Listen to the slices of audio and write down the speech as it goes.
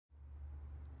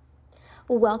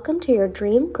Welcome to your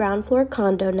dream ground floor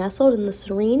condo nestled in the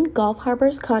serene Gulf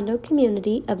Harbors condo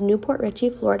community of Newport Richey,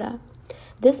 Florida.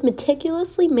 This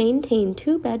meticulously maintained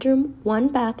 2-bedroom,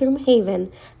 1-bathroom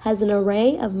haven has an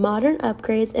array of modern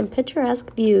upgrades and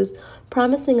picturesque views,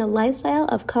 promising a lifestyle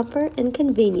of comfort and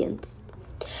convenience.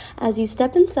 As you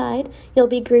step inside, you'll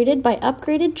be greeted by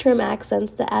upgraded trim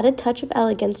accents that add a touch of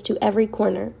elegance to every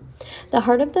corner. The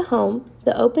heart of the home,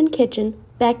 the open kitchen,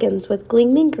 beckons with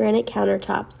gleaming granite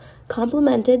countertops,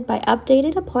 complemented by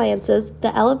updated appliances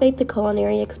that elevate the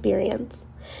culinary experience.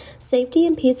 Safety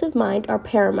and peace of mind are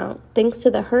paramount thanks to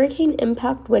the hurricane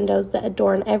impact windows that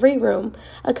adorn every room,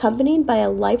 accompanied by a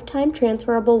lifetime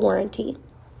transferable warranty.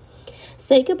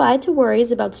 Say goodbye to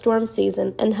worries about storm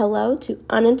season and hello to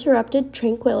uninterrupted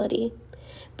tranquility.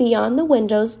 Beyond the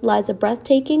windows lies a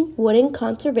breathtaking wooden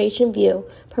conservation view,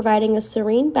 providing a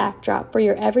serene backdrop for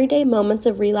your everyday moments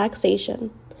of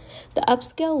relaxation. The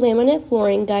upscale laminate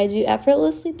flooring guides you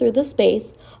effortlessly through the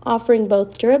space, offering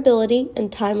both durability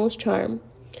and timeless charm.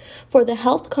 For the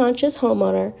health-conscious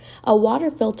homeowner, a water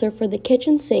filter for the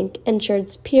kitchen sink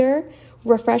ensures pure,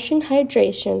 refreshing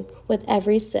hydration with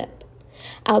every sip.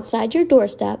 Outside your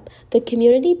doorstep, the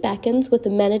community beckons with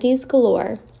amenities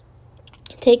galore.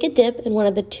 Take a dip in one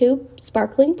of the 2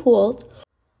 sparkling pools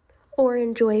or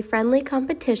enjoy friendly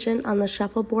competition on the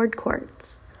shuffleboard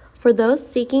courts. For those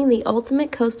seeking the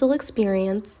ultimate coastal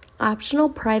experience, optional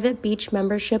private beach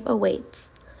membership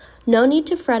awaits. No need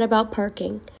to fret about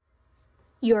parking.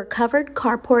 Your covered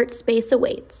carport space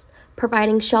awaits,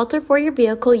 providing shelter for your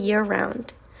vehicle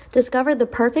year-round. Discover the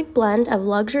perfect blend of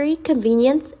luxury,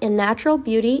 convenience, and natural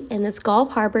beauty in this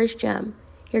Gulf Harbors gem,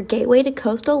 your gateway to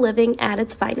coastal living at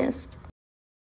its finest.